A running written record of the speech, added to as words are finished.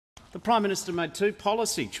The Prime Minister made two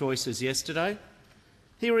policy choices yesterday.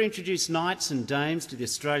 He reintroduced knights and dames to the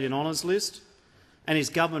Australian Honours List, and his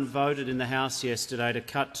government voted in the House yesterday to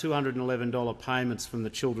cut $211 payments from the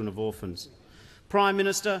children of orphans. Prime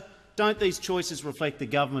Minister, don't these choices reflect the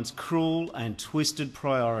government's cruel and twisted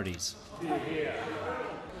priorities?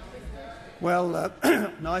 Well,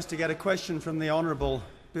 nice to get a question from the Honourable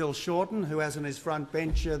Bill Shorten, who has on his front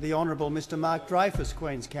bench the Honourable Mr Mark Dreyfus,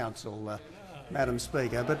 Queen's Counsel, Madam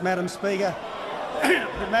Speaker. But Madam Speaker,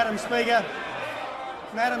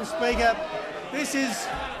 this is.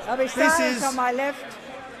 There'll be silence on my left.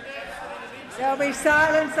 There'll be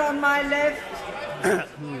silence on my left.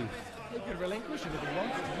 You can relinquish it if you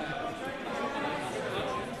want.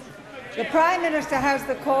 The Prime Minister has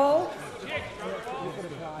the call.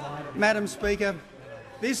 Madam Speaker,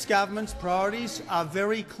 this government's priorities are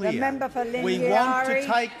very clear. The member for We want to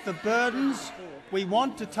take the burdens. We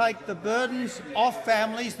want to take the burdens off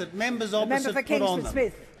families that members opposite put on them.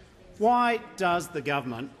 Smith. Why does the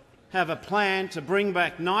government have a plan to bring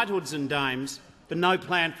back knighthoods and dames, but no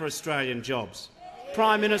plan for Australian jobs?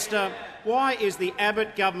 Prime Minister, why is the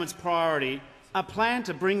Abbott government's priority a plan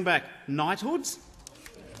to bring back knighthoods?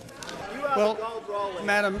 Well,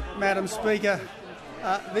 Madam Speaker,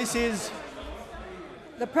 this is.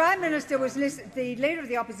 The Prime Minister was the Leader of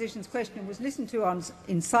the Opposition's question was listened to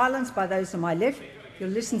in silence by those on my left.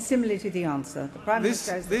 You'll listen similarly to the answer. The Prime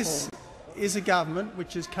Minister has the call. This is a government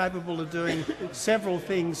which is capable of doing several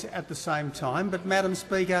things at the same time. But, Madam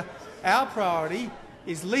Speaker, our priority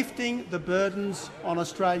is lifting the burdens on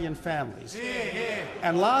Australian families.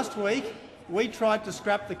 And last week we tried to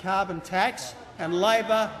scrap the carbon tax, and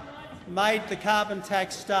Labor made the carbon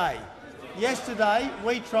tax stay. Yesterday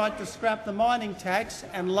we tried to scrap the mining tax,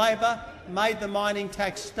 and Labor made the mining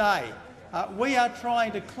tax stay. We are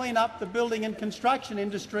trying to clean up the building and construction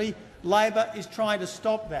industry. Labor is trying to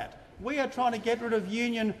stop that. We are trying to get rid of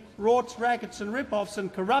union rorts, rackets and rip-offs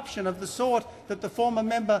and corruption of the sort that the former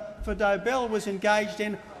member for Dobell was engaged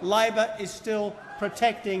in. Labor is still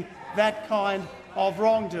protecting that kind of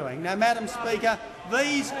wrongdoing. Now, Madam Speaker,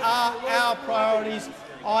 these are our priorities.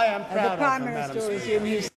 I am proud of them, Madam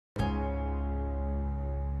Speaker.